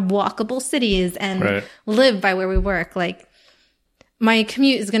have walkable cities and live by where we work. My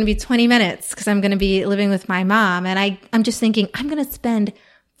commute is going to be 20 minutes because I'm going to be living with my mom. And I'm just thinking, I'm going to spend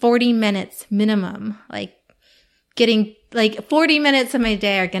 40 minutes minimum, getting 40 minutes of my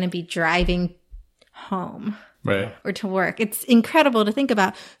day are going to be driving home or to work. It's incredible to think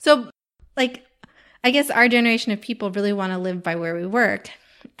about. So I guess our generation of people really want to live by where we work.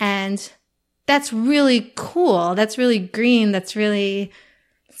 And that's really cool. That's really green. That's really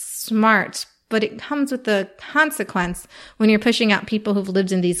smart. but it comes with the consequence when you're pushing out people who've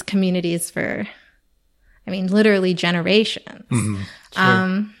lived in these communities for, literally generations. Mm-hmm.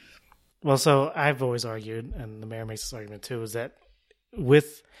 Sure. Well, so I've always argued, and the mayor makes this argument too, is that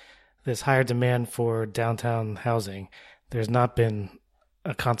with this higher demand for downtown housing, there's not been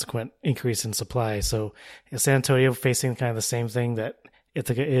a consequent increase in supply. So is San Antonio facing kind of the same thing that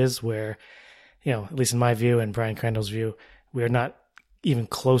Ithaca is, where, at least in my view and Brian Crandall's view, we are not even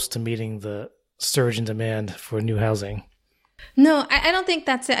close to meeting the surge in demand for new housing? No, I don't think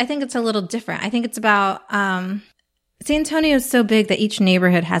that's it. I think it's a little different. I think it's about San Antonio is so big that each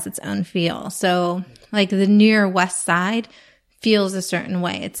neighborhood has its own feel. So like the near west side feels a certain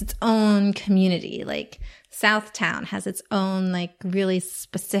way. It's its own community. Like Southtown has its own like really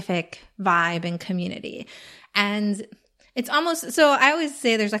specific vibe and community. And it's almost, so I always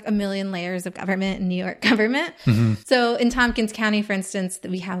say there's like a million layers of government in New York government. Mm-hmm. So in Tompkins County, for instance,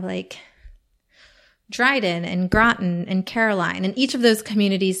 we have like Dryden and Groton and Caroline, and each of those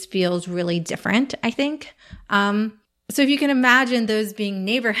communities feels really different, I think. So if you can imagine those being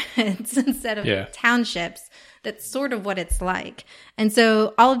neighborhoods instead of townships, that's sort of what it's like. And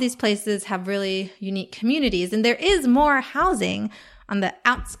so all of these places have really unique communities, and there is more housing on the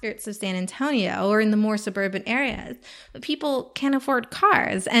outskirts of San Antonio or in the more suburban areas, but people can't afford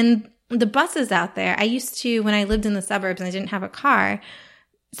cars. And the buses out there, I used to, when I lived in the suburbs and I didn't have a car,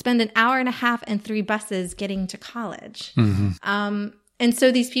 spend an hour and a half and 3 buses getting to college. Mm-hmm. And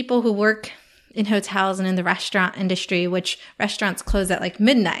so these people who work in hotels and in the restaurant industry, which restaurants close at like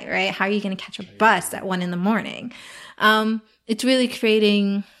midnight, right? How are you going to catch a bus at 1 a.m? It's really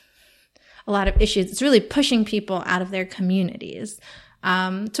creating a lot of issues. It's really pushing people out of their communities.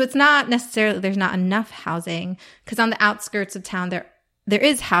 So it's not necessarily there's not enough housing, because on the outskirts of town, there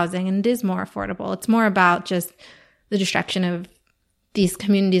is housing and it is more affordable. It's more about just the destruction of these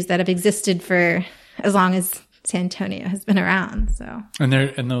communities that have existed for as long as San Antonio has been around. So and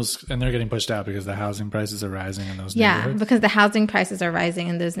they're getting pushed out because the housing prices are rising in those neighborhoods. Yeah, because the housing prices are rising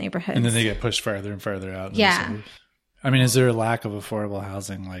in those neighborhoods, and then they get pushed further and further out. Is there a lack of affordable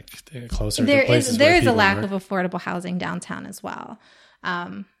housing like closer to places? There is a lack of affordable housing downtown as well.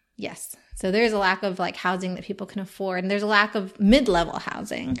 Yes. So there's a lack of like housing that people can afford, and there's a lack of mid-level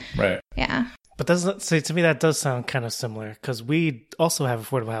housing. Right. Yeah. But to me that does sound kind of similar, because we also have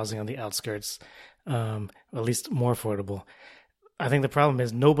affordable housing on the outskirts, at least more affordable. I think the problem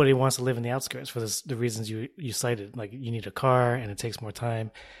is nobody wants to live in the outskirts for the reasons you cited. Like you need a car and it takes more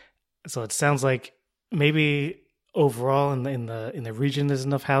time. So it sounds like maybe overall in the region there's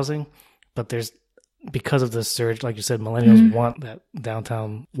enough housing, but there's, because of the surge, like you said, millennials want that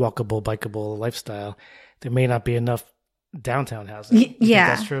downtown walkable, bikeable lifestyle. There may not be enough downtown housing. You think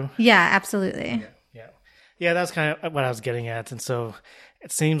that's true? Yeah, absolutely. Yeah, that's kind of what I was getting at. And so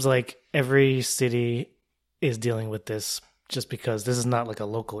it seems like every city is dealing with this, just because this is not like a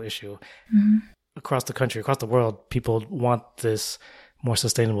local issue. Mm-hmm. Across the country, across the world, people want this more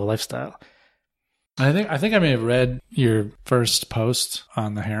sustainable lifestyle. I think I may have read your first post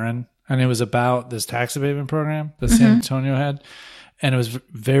on the Heron, and it was about this tax abatement program that San Antonio had. And it was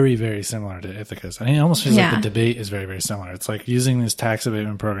very, very similar to Ithaca's. I mean, it almost feels like the debate is very, very similar. It's like using this tax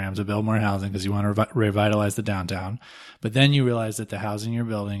abatement program to build more housing because you want to revitalize the downtown. But then you realize that the housing you're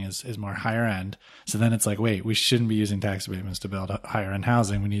building is more higher end. So then it's like, wait, we shouldn't be using tax abatements to build higher end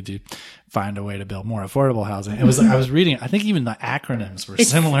housing. We need to find a way to build more affordable housing. It was like, I was reading, I think even the acronyms were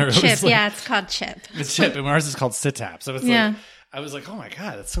similar. CHIP, it was like, it's called CHIP. It's CHIP, and ours is called SITAP. So it's like, I was like, oh my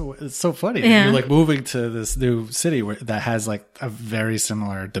God, it's so funny. Yeah. You're like moving to this new city that has like a very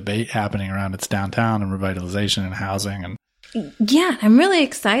similar debate happening around its downtown and revitalization and housing. And yeah, I'm really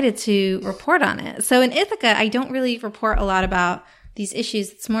excited to report on it. So in Ithaca, I don't really report a lot about these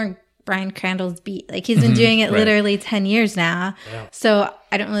issues. It's more Brian Crandall's beat. Like he's been doing it literally 10 years now. Yeah. So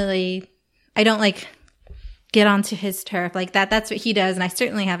I don't like get onto his turf like that. That's what he does. And I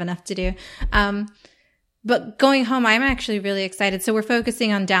certainly have enough to do. But going home, I'm actually really excited. So we're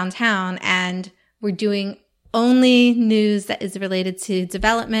focusing on downtown, and we're doing only news that is related to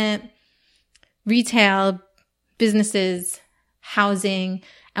development, retail, businesses, housing.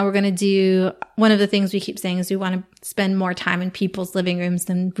 And we're going to do, one of the things we keep saying is we want to spend more time in people's living rooms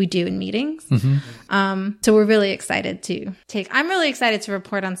than we do in meetings. Mm-hmm. So we're really excited I'm really excited to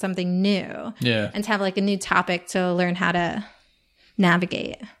report on something new. Yeah. And to have like a new topic to learn how to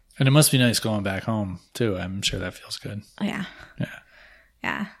navigate. And it must be nice going back home, too. I'm sure that feels good. Oh, yeah. Yeah.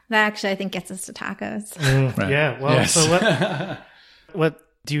 Yeah. That actually, I think, gets us to tacos. Right. Yeah. Well, yes. So what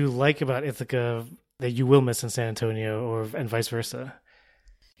do you like about Ithaca that you will miss in San Antonio, and vice versa?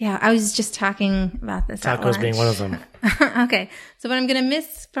 Yeah, I was just talking about this. Tacos being one of them. Okay. So what I'm going to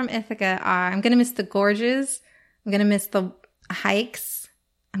miss from Ithaca are, I'm going to miss the gorges. I'm going to miss the hikes.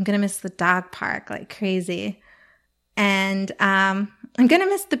 I'm going to miss the dog park like crazy. And I'm going to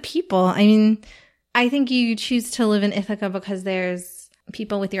miss the people. I mean, I think you choose to live in Ithaca because there's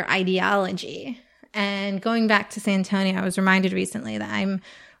people with your ideology. And going back to San Antonio, I was reminded recently that I'm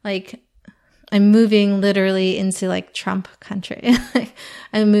moving literally into like Trump country.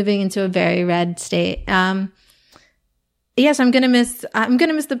 I'm moving into a very red state. Yes, I'm gonna miss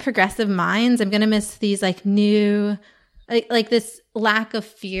the progressive minds. I'm gonna miss these like new, like this lack of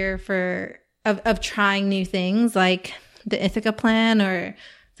fear of trying new things, like the Ithaca plan or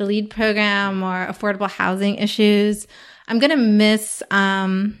the LEAD program or affordable housing issues. I'm going to miss,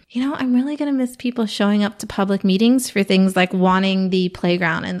 I'm really going to miss people showing up to public meetings for things like wanting the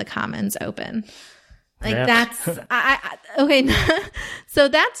playground and the commons open. Like that's, okay. So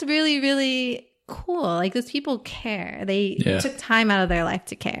that's really, really cool. Like those people care. They took time out of their life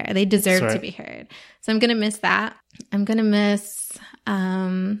to care. They deserve to be heard. So I'm going to miss that. I'm going to miss,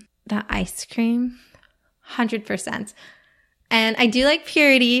 the ice cream. 100%. And I do like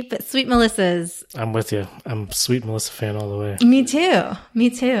Purity, but Sweet Melissa's. I'm with you. I'm a Sweet Melissa fan all the way. Me too.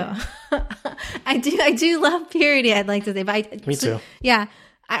 I do love Purity, I'd like to say. But Me too. Yeah.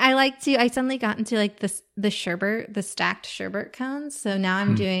 I suddenly got into like the stacked sherbet cones. So now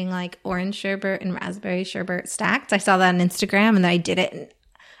I'm doing like orange sherbet and raspberry sherbet stacked. I saw that on Instagram and then I did it. And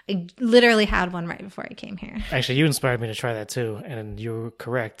I literally had one right before I came here. Actually, you inspired me to try that too. And you're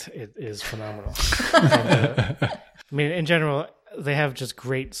correct. It is phenomenal. I mean, in general, they have just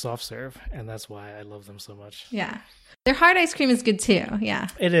great soft serve, and that's why I love them so much. Yeah. Their hard ice cream is good too. Yeah.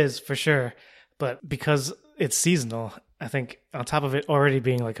 It is, for sure. But because it's seasonal, I think on top of it already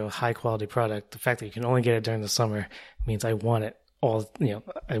being like a high quality product, the fact that you can only get it during the summer means I want it all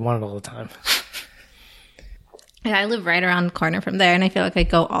the time. Yeah, I live right around the corner from there, and I feel like I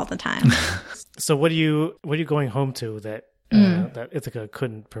go all the time. So what are you going home to that Ithaca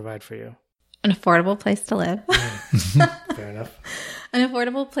couldn't provide for you? An affordable place to live. Fair enough. An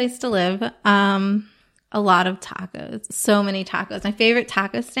affordable place to live. A lot of tacos. So many tacos. My favorite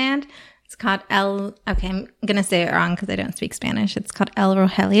taco stand, it's called I'm going to say it wrong because I don't speak Spanish. It's called El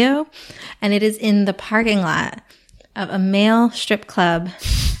Rogelio. And it is in the parking lot of a male strip club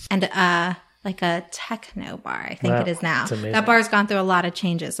and like a techno bar, I think it is now. That bar's gone through a lot of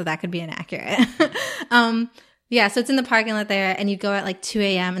changes, so that could be inaccurate. Yeah, so it's in the parking lot there, and you go at like 2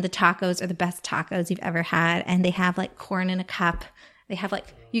 a.m., and the tacos are the best tacos you've ever had, and they have like corn in a cup. They have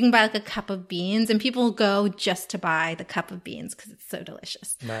like, you can buy like a cup of beans, and people go just to buy the cup of beans because it's so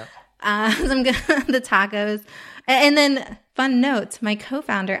delicious. Wow. The tacos. And then, fun note, my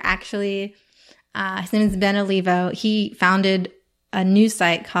co-founder actually, his name is Ben Olivo. He founded a news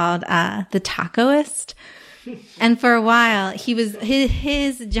site called The Tacoist. And for a while, he was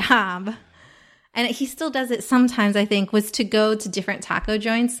his job, and he still does it sometimes, I think, was to go to different taco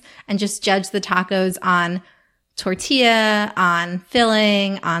joints and just judge the tacos on tortilla, on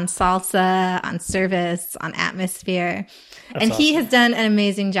filling, on salsa, on service, on atmosphere. That's awesome. He has done an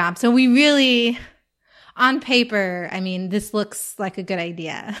amazing job. So we really, on paper, I mean, this looks like a good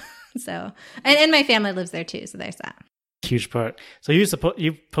idea. So, and my family lives there too. So there's that. Huge part. So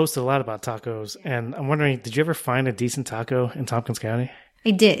you posted a lot about tacos, and I'm wondering, did you ever find a decent taco in Tompkins County?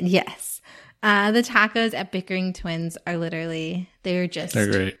 I did, yes. The tacos at Bickering Twins are literally, they're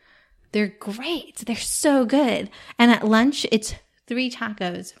great. They're great. They're so good. And at lunch, it's 3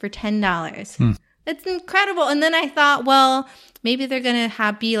 tacos for $10. It's incredible. And then I thought, well, maybe they're going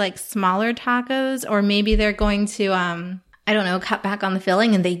to be like smaller tacos, or maybe they're going to, I don't know, cut back on the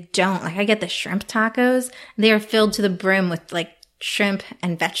filling, and they don't. Like I get the shrimp tacos. They are filled to the brim with like shrimp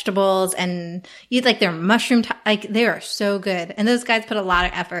and vegetables, and you like their mushroom, like they are so good. And those guys put a lot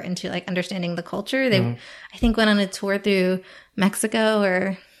of effort into like understanding the culture. They, I think, went on a tour through Mexico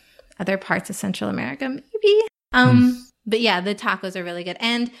or other parts of Central America, maybe. But yeah, the tacos are really good.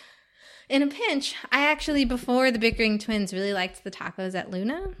 And in a pinch, I actually, before the Bickering Twins, really liked the tacos at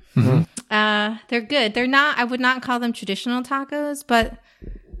Luna. They're good. They're not, I would not call them traditional tacos, but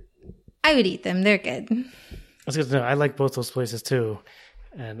I would eat them. They're good. That's good to know. I like both those places too.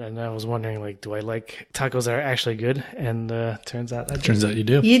 And I was wondering, like, do I like tacos that are actually good? And turns out you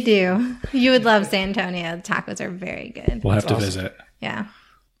do. You do. You would love San Antonio. The tacos are very good. We'll have to visit. Yeah.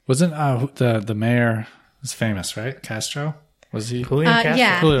 Wasn't the mayor was famous, right? Castro? Was he? Julian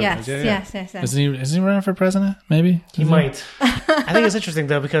Castro? Yeah. Yes. Isn't he running for president? Maybe he might. I think it's interesting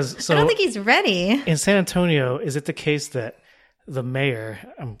though, because I don't think he's ready. In San Antonio, is it the case that the mayor,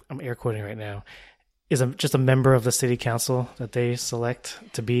 I'm air quoting right now, is just a member of the city council that they select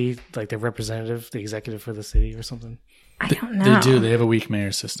to be like their representative, the executive for the city or something. I don't know. They do. They have a weak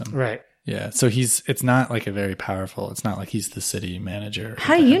mayor system. Right. Yeah. So it's not like a very powerful, it's not like he's the city manager.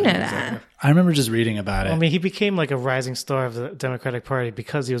 How do you know that? I remember just reading about it. I mean, he became like a rising star of the Democratic Party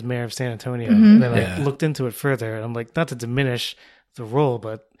because he was mayor of San Antonio. And then I looked into it further, and I'm like, not to diminish the role,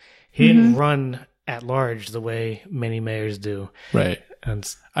 but he didn't run at large the way many mayors do. Right. And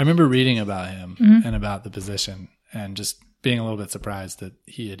I remember reading about him and about the position and just being a little bit surprised that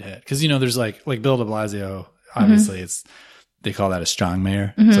he had hit. Because, there's like Bill de Blasio, obviously they call that a strong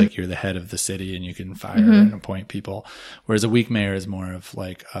mayor. It's like you're the head of the city and you can fire and appoint people. Whereas a weak mayor is more of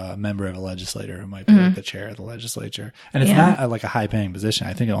like a member of a legislator who might be like the chair of the legislature. And it's not like a high paying position.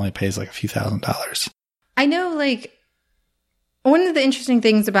 I think it only pays like a few $1,000s. I know, like, one of the interesting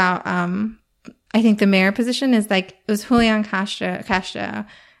things about, I think the mayor position is like, it was Julian Castro.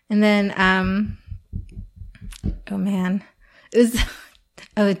 And then, oh man, it was,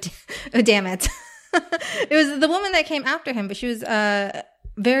 oh damn it. It was the woman that came after him, but she was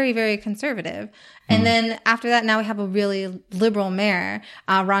very, very conservative. And then after that, now we have a really liberal mayor,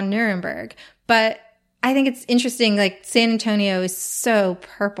 Ron Nuremberg. But I think it's interesting, like San Antonio is so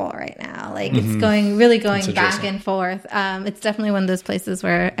purple right now. Like it's going back and forth. It's definitely one of those places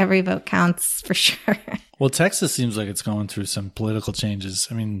where every vote counts for sure. Well, Texas seems like it's going through some political changes.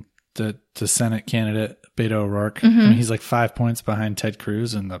 I mean, the Senate candidate, Beto O'Rourke, I mean, he's like 5 points behind Ted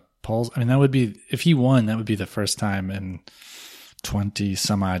Cruz in the polls. I mean, that would be, if he won, that would be the first time in 20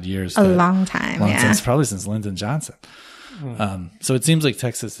 some odd years. A long time, probably since Lyndon Johnson. So it seems like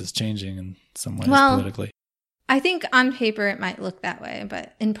Texas is changing in some ways politically. I think on paper it might look that way,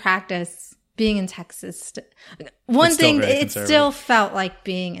 but in practice, being in Texas, it still felt like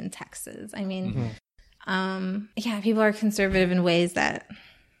being in Texas. I mean, people are conservative in ways that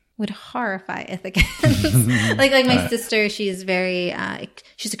would horrify Ithacans. like my sister, she's very,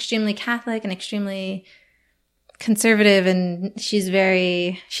 she's extremely Catholic and extremely conservative, and she's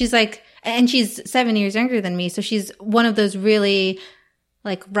like, and she's 7 years younger than me. So she's one of those really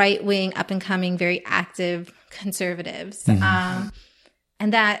like right-wing, up-and-coming, very active conservatives.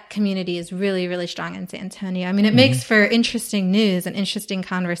 And that community is really, really strong in San Antonio. I mean, it makes for interesting news and interesting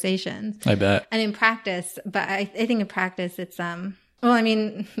conversations. I bet. And in practice, but I think in practice it's, I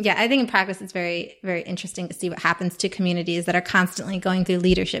think in practice it's very, very interesting to see what happens to communities that are constantly going through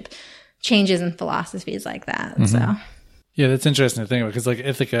leadership changes and philosophies like that. So, yeah, that's interesting to think about, because like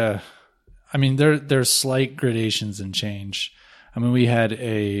Ithaca, I mean, there's slight gradations in change. I mean, we had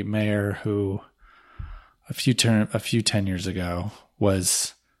a mayor who a few tenures ago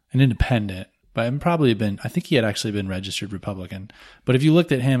was an independent, but I think he had actually been registered Republican. But if you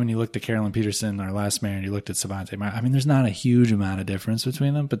looked at him and you looked at Carolyn Peterson, our last mayor, and you looked at Savante Martin, I mean, there's not a huge amount of difference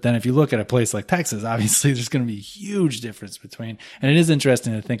between them. But then if you look at a place like Texas, obviously there's going to be a huge difference between. And it is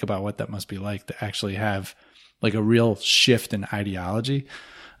interesting to think about what that must be like to actually have like a real shift in ideology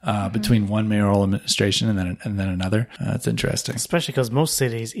between one mayoral administration and then another. It's interesting. Especially because most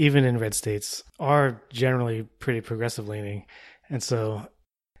cities, even in red states, are generally pretty progressive leaning. And so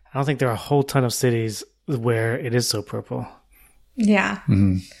I don't think there are a whole ton of cities where it is so purple. Yeah.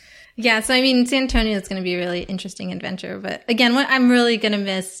 Yeah. So, I mean, San Antonio is going to be a really interesting adventure. But again, what I'm really going to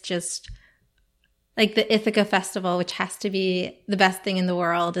miss just like the Ithaca Festival, which has to be the best thing in the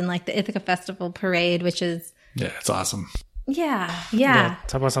world. And like the Ithaca Festival Parade, which is... Yeah, it's awesome. Yeah.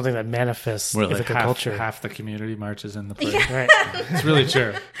 Talk about something that manifests Ithaca culture. Half the community marches in the parade. Yeah. Right. It's really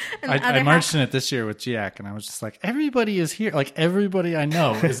true. I marched in it this year with Giac, and I was just like, everybody is here. Like everybody I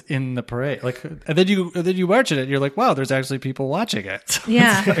know is in the parade. Like, and then you march in it, and you're like, wow, there's actually people watching it. So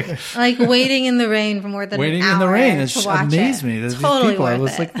yeah. like waiting in the rain for more than an hour. In the rain. It amazed me. There's totally these people. I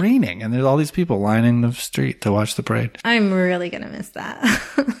was like raining, and there's all these people lining the street to watch the parade. I'm really going to miss that.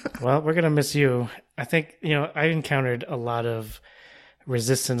 Well, we're going to miss you. I think, I encountered a lot of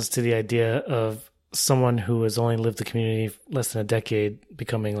resistance to the idea of someone who has only lived the community less than a decade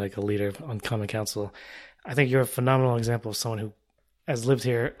becoming like a leader on Common Council. I think you're a phenomenal example of someone who has lived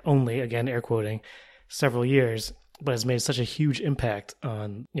here only, again, air quoting, several years, but has made such a huge impact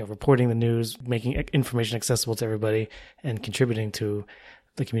on, reporting the news, making information accessible to everybody, and contributing to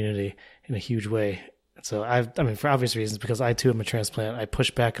the community in a huge way. So for obvious reasons, because I too am a transplant, I push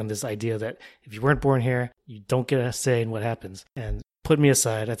back on this idea that if you weren't born here, you don't get a say in what happens. And put me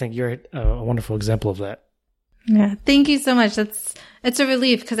aside, I think you're a wonderful example of that. Yeah, thank you so much. It's a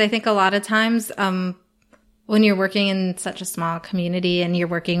relief, because I think a lot of times when you're working in such a small community and you're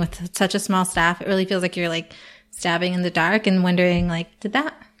working with such a small staff, it really feels like you're like stabbing in the dark and wondering like,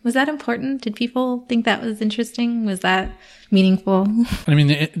 was that important? Did people think that was interesting? Was that meaningful? I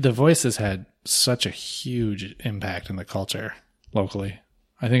mean, the Voice has had such a huge impact in the culture locally.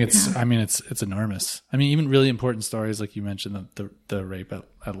 I think it's enormous. I mean, even really important stories like you mentioned, the rape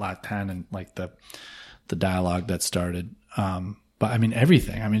at Lot 10 and like the dialogue that started. But I mean,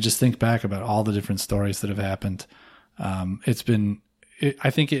 everything. I mean, just think back about all the different stories that have happened. I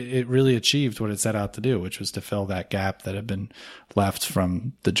think it really achieved what it set out to do, which was to fill that gap that had been left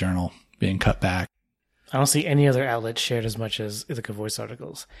from the journal being cut back. I don't see any other outlet shared as much as Ithaca Voice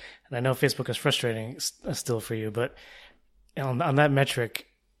articles. And I know Facebook is frustrating still for you, but on that metric,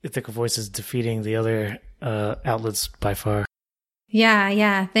 Ithaca Voice is defeating the other outlets by far.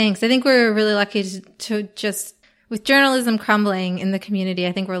 Yeah, thanks. I think we're really lucky to just, with journalism crumbling in the community,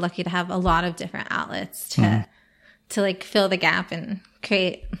 I think we're lucky to have a lot of different outlets to like fill the gap and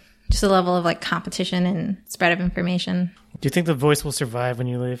create just a level of like competition and spread of information. Do you think the Voice will survive when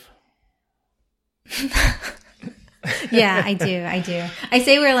you leave? Yeah, I do. I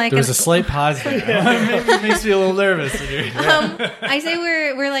say we're like there's a slight pause there. It makes me a little nervous. I say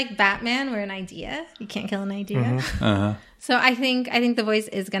we're like Batman. We're an idea. You can't kill an idea. Mm-hmm. Uh-huh. So I think the Voice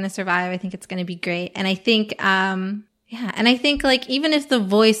is going to survive. I think it's going to be great. And I think and I think like even if the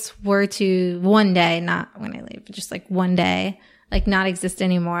Voice were to one day, not when I leave, but just like one day, like not exist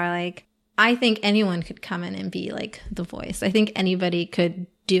anymore, like I think anyone could come in and be like the Voice. I think anybody could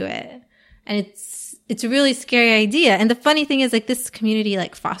do it. And it's a really scary idea. And the funny thing is like this community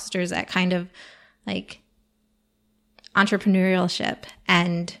like fosters that kind of like entrepreneurship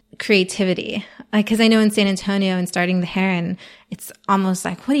and creativity. Like, cause I know in San Antonio and starting the Heron, it's almost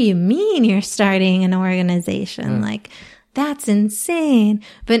like, what do you mean you're starting an organization? Like, that's insane.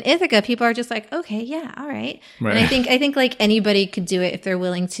 But in Ithaca, people are just like, okay, yeah, all right. And I think like anybody could do it if they're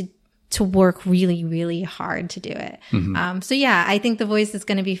willing to work really, really hard to do it. Mm-hmm. So yeah, I think the Voice is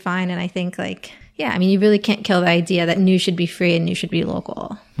going to be fine. And I think like, yeah, I mean, you really can't kill the idea that news should be free and news should be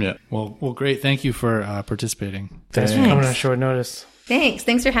local. Yeah. Well, great. Thank you for participating. Thanks for coming on short notice.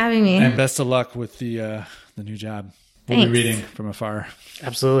 Thanks for having me. And best of luck with the new job. We'll be reading from afar.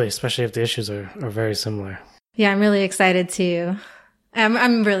 Absolutely, especially if the issues are very similar. Yeah, I'm really excited to.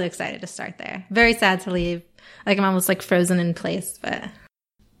 I'm really excited to start there. Very sad to leave. Like I'm almost like frozen in place, but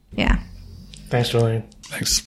yeah. Thanks, Jolene. Thanks.